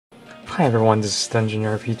Hi everyone, this is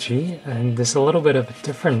DungeonRPG, and this is a little bit of a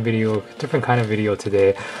different kind of video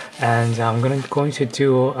today, and I'm going to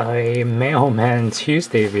do a Mailman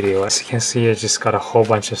Tuesday video. As you can see, I just got a whole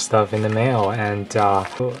bunch of stuff in the mail, and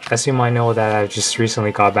as you might know that I just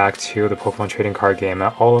recently got back to the Pokemon trading card game,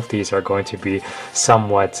 and all of these are going to be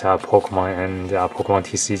somewhat Pokemon and Pokemon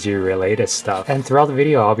TCG related stuff. And throughout the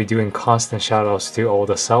video, I'll be doing constant shoutouts to all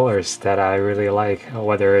the sellers that I really like,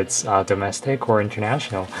 whether it's domestic or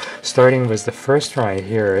international. Starting with the first one right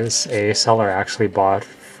here is a seller I actually bought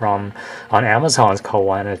from on Amazon. It's called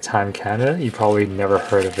One at a Time Canada. You probably never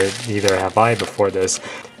heard of it, neither have I before this.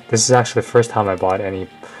 This is actually the first time I bought any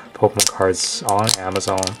Pokemon cards on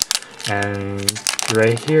Amazon. And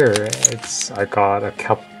right here, I got a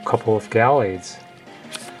couple of Gallades.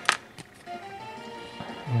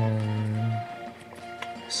 And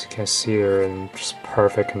as you can see, they're in just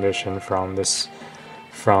perfect condition from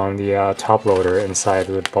the top loader inside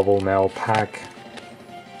the bubble mail pack.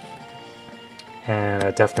 And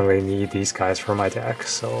I definitely need these guys for my deck,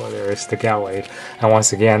 so there's the Gallade. And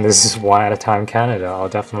once again, this is One at a Time Canada. I'll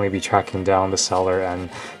definitely be tracking down the seller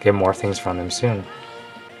and get more things from them soon.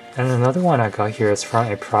 And another one I got here is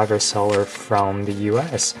from a private seller from the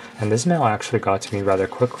US, and this mail actually got to me rather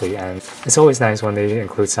quickly, and it's always nice when they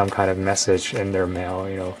include some kind of message in their mail,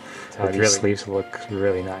 you know. These sleeves look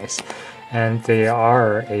really nice. And they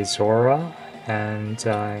are a Zora and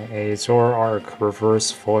a Zoroark reverse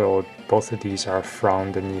foil. Both of these are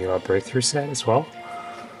from the new breakthrough set as well.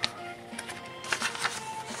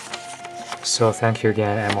 So thank you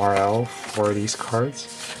again, MRL, for these cards.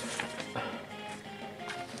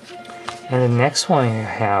 And the next one I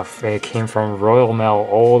have, it came from Royal Mail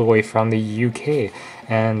all the way from the UK.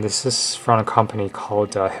 And this is from a company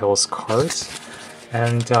called Hills Cards.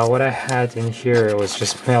 And what I had in here, it was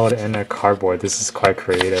just mailed in a cardboard. This is quite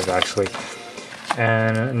creative, actually.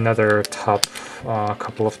 And another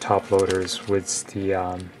couple of top loaders with the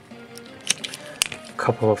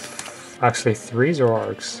actually 3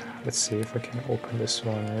 Zoroarks. Let's see if I can open this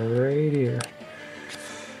one right here.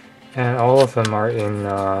 And all of them are in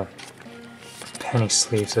penny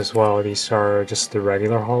sleeves as well. These are just the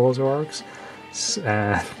regular hollow Zoroarks,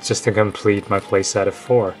 just to complete my playset of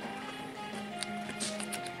 4.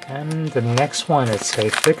 And the next one is a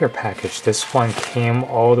thicker package. This one came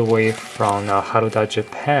all the way from Haruda,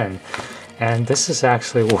 Japan. And this is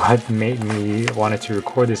actually what made me wanted to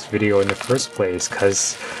record this video in the first place,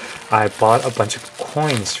 because I bought a bunch of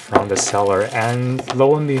coins from the seller, and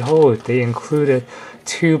lo and behold, they included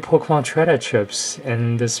 2 Pokemon Treasure Chips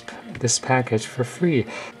in this package for free.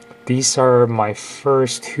 These are my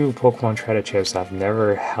first 2 Pokemon Treasure Chips. I've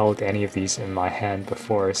never held any of these in my hand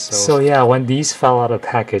before. So yeah, when these fell out of the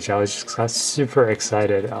package, I got super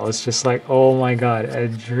excited. I was just like, oh my god,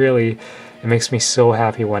 it makes me so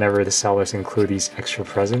happy whenever the sellers include these extra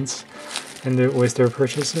presents with their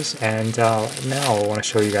purchases. And now I want to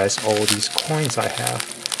show you guys all these coins I have.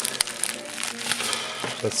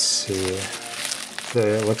 Let's see.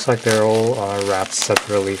 It looks like they're all wrapped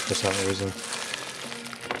separately for some reason.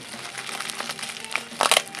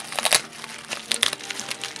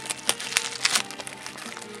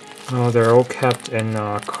 Oh, they're all kept in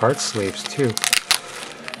card sleeves too.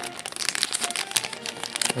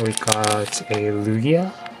 We got a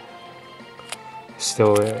Lugia,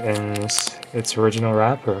 still in its original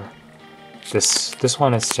wrapper. This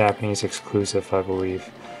one is Japanese exclusive, I believe.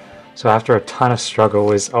 So after a ton of struggle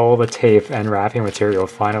with all the tape and wrapping material,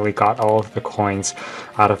 finally got all of the coins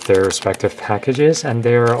out of their respective packages, and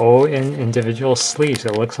they're all in individual sleeves.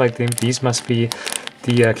 It looks like these must be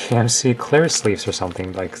the KMC clear sleeves or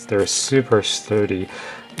something. Like, they're super sturdy.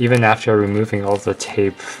 Even after removing all the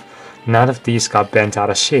tape, none of these got bent out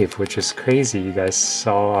of shape, which is crazy. You guys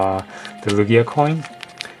saw the Lugia coin.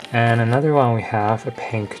 And another one, we have a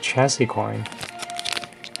pink Chansey coin.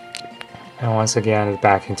 And once again, the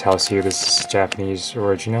backing tells you this is Japanese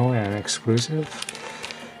original and exclusive.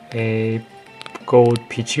 A gold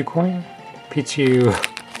Pichu coin. Pichu.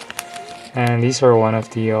 And these are one of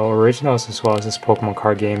the originals, as well as this Pokemon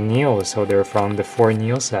card game Neo, so they're from the 4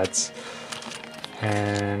 Neo sets.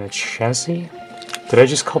 And a Chansey. Did I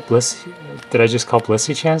just call Blissey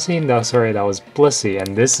Chansey? No, sorry, that was Blissey,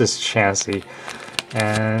 and this is Chansey.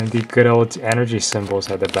 And the good old energy symbols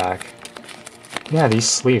at the back. Yeah, these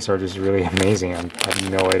sleeves are just really amazing. I have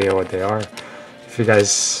no idea what they are. If you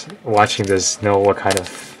guys watching this know what kind of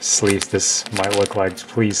sleeves this might look like,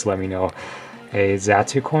 please let me know. A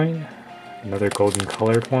Xatu coin. Another golden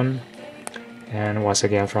colored one, and once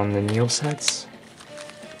again from the Neo sets.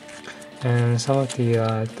 And some of the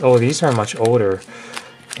oh, these are much older.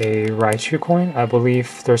 a Raichu coin. I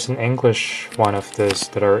believe there's an English one of this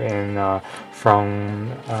that are in from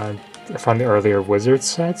the earlier Wizard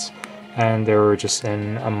sets, and they were just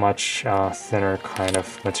in a much thinner kind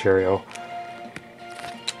of material.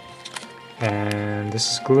 And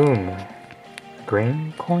this is Gloom,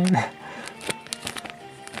 green coin.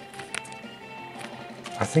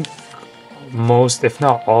 I think most, if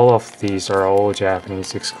not all of these are all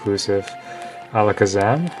Japanese exclusive.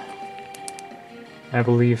 Alakazam. I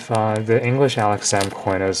believe the English Alakazam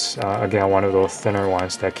coin is again one of those thinner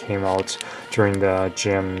ones that came out during the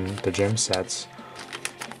gym sets.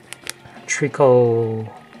 Treecko.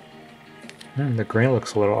 The green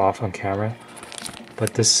looks a little off on camera,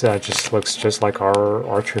 but this just looks just like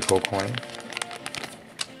our Treecko coin.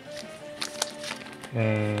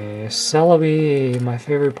 Celebi, my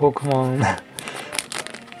favorite Pokemon.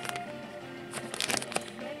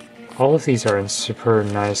 All of these are in super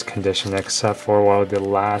nice condition except for, well, the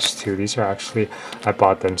last two. These are actually, I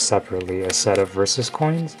bought them separately, a set of Versus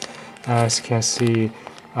coins. As you can see,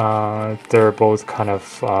 they're both kind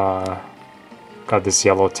of got this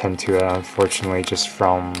yellow tint to it, unfortunately, just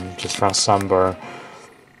from sunburn.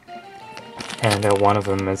 And one of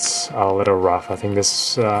them is a little rough. I think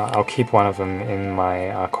this, I'll keep one of them in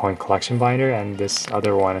my coin collection binder, and this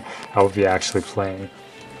other one I will be actually playing.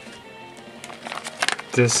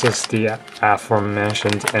 This is the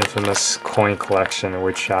aforementioned infamous coin collection,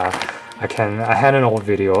 which I had an old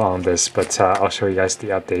video on this, but I'll show you guys the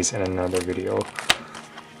updates in another video.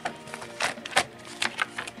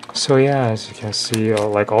 So yeah, as you can see,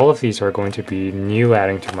 like all of these are going to be new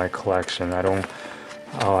adding to my collection.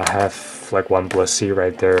 I have like one Blissey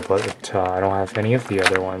right there, but I don't have any of the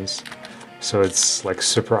other ones. So it's like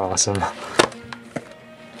super awesome.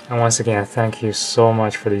 And once again, thank you so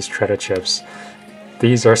much for these treasure chips.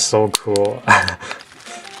 These are so cool.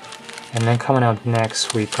 And then coming up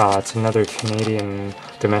next, we got another Canadian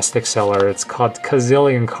domestic seller. It's called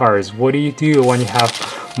Kazillion Cards. What do you do when you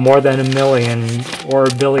have more than a million or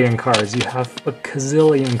a billion cards? You have a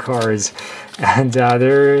Kazillion cards. And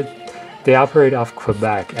they operate off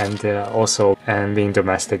Quebec, and also, and being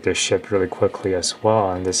domestic, they're shipped really quickly as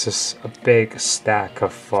well. And this is a big stack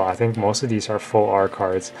of, I think most of these are full R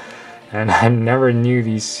cards. And I never knew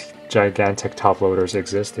these gigantic top loaders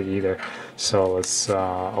existed either. So let's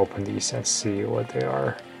open these and see what they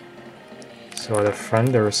are. So at the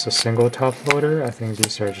front there is a single top loader. I think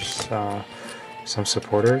these are just some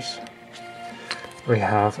supporters. We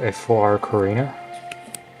have a full R Karina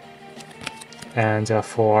and a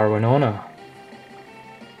full R Winona.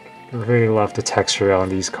 I really love the texture on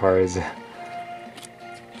these cards.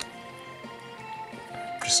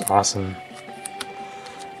 Just awesome.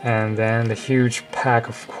 And then the huge pack,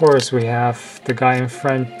 of course, we have the guy in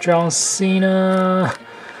front, John Cena.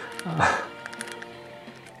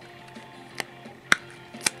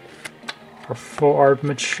 Our full art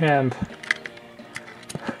Machamp.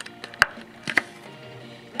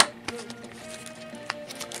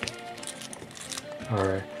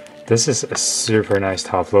 Alright, this is a super nice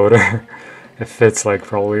top loader. It fits like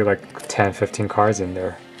probably like 10-15 cards in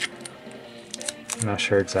there. I'm not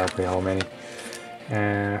sure exactly how many.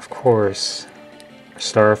 And of course,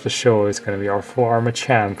 star of the show is going to be our full art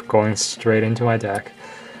Machamp going straight into my deck.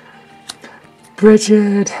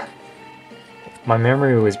 Brigette! My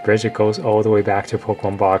memory with Brigette goes all the way back to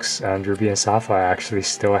Pokemon Box and Ruby and Sapphire. I actually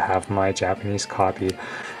still have my Japanese copy.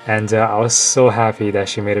 And I was so happy that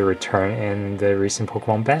she made a return in the recent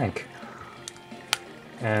Pokemon Bank.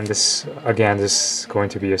 And this, again, this is going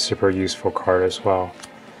to be a super useful card as well.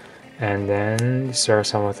 And then start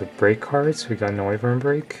some of the break cards. We got Noivern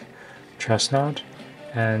break, Chesnaught,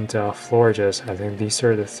 and Florges. I think these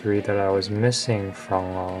are the three that I was missing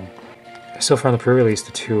from. So from the pre-release,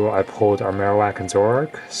 the two I pulled are Marowak and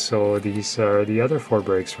Zoroark. So these are the other 4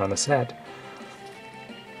 breaks from the set.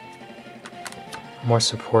 More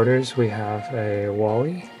supporters. We have a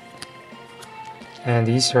Wally. And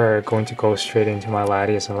these are going to go straight into my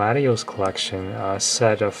Latios and Latios collection. A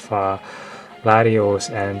set of Latios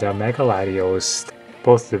and Mega Latios,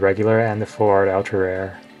 both the regular and the full art ultra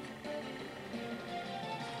rare.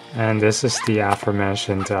 And this is the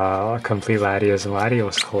aforementioned complete Latios and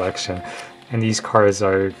Latios collection. And these cards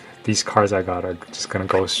I got are just gonna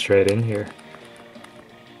go straight in here.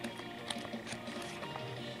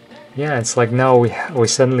 Yeah, it's like now we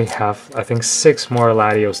suddenly have, I think, 6 more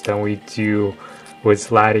Latios than we do with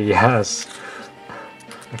Latias.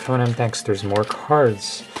 And coming up next, there's more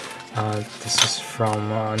cards. This is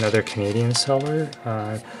from another Canadian seller.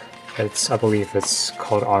 I believe it's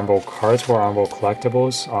called Armbo Cards or Armbo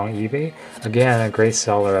Collectibles on eBay. Again, a great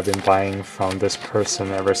seller. I've been buying from this person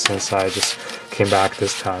ever since I just came back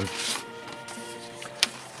this time.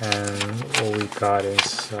 And what we got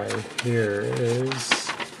inside here is...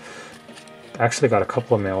 actually got a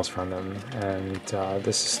couple of mails from them, and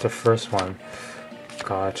this is the first one.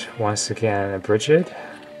 Got, once again, a Brigette,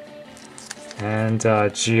 and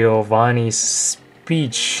Giovanni's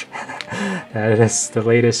speech. That is the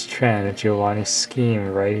latest trend, Giovanni's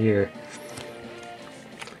scheme right here.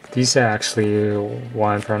 These are actually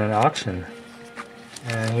won from an auction.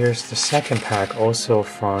 And here's the second pack, also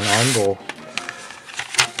from Anbo.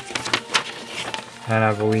 And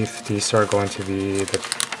I believe these are going to be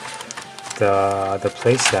the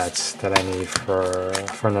playsets that I need for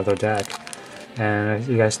another deck. And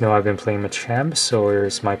you guys know I've been playing Machamp, so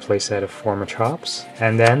here's my playset of 4 Machops.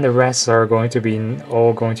 And then the rest are going to be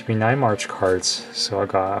all going to be 9 March cards. So I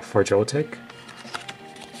got for Jotik,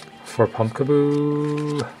 for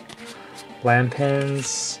Pumpkaboo,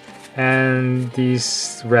 Lampents, and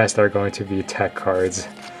these rest are going to be tech cards.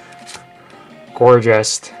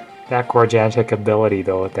 Gourgeist. That Gourgeist ability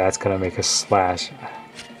though, that's gonna make a splash.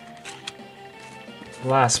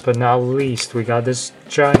 Last but not least, we got this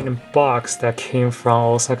giant box that came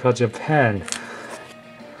from Osaka, Japan.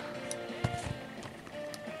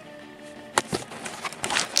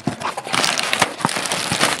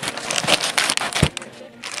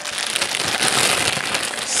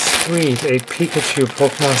 Sweet, a Pikachu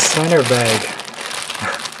Pokemon Center bag.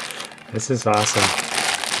 This is awesome.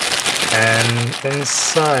 And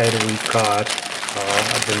inside we got,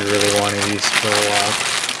 I've been really wanting these for a while.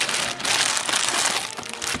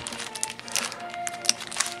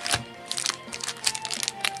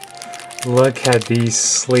 Look at these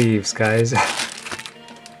sleeves, guys.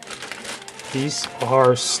 These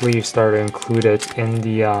are sleeves that are included in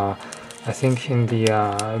the, I think in the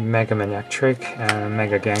Mega Manectric and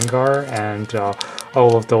Mega Gengar and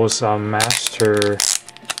all of those master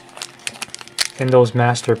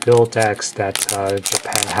build decks that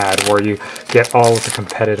Japan had, where you get all of the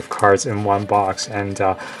competitive cards in one box, and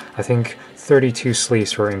I think 32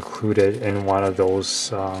 sleeves were included in one of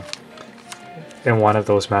those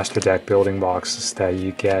master deck building boxes that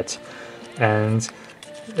you get, and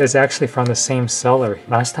it's actually from the same seller.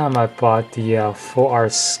 Last time I bought the full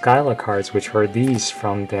art Skyla cards, which were these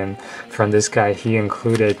from this guy. He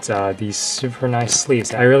included these super nice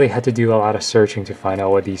sleeves. I really had to do a lot of searching to find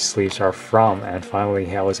out what these sleeves are from, and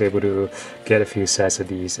finally I was able to get a few sets of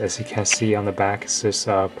these. As you can see on the back, it's this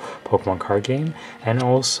Pokemon card game, and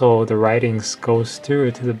also the writings goes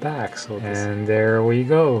through to the back. So and there we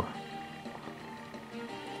go.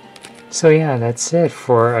 So yeah, that's it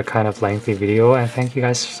for a kind of lengthy video, and thank you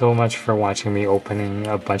guys so much for watching me opening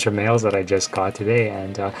a bunch of mails that I just got today.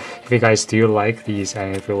 And if you guys do like these,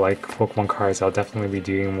 and if you like Pokemon cards, I'll definitely be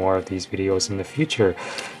doing more of these videos in the future.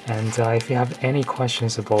 And if you have any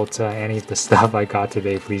questions about any of the stuff I got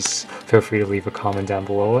today, please feel free to leave a comment down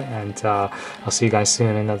below, and I'll see you guys soon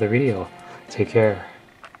in another video. Take care.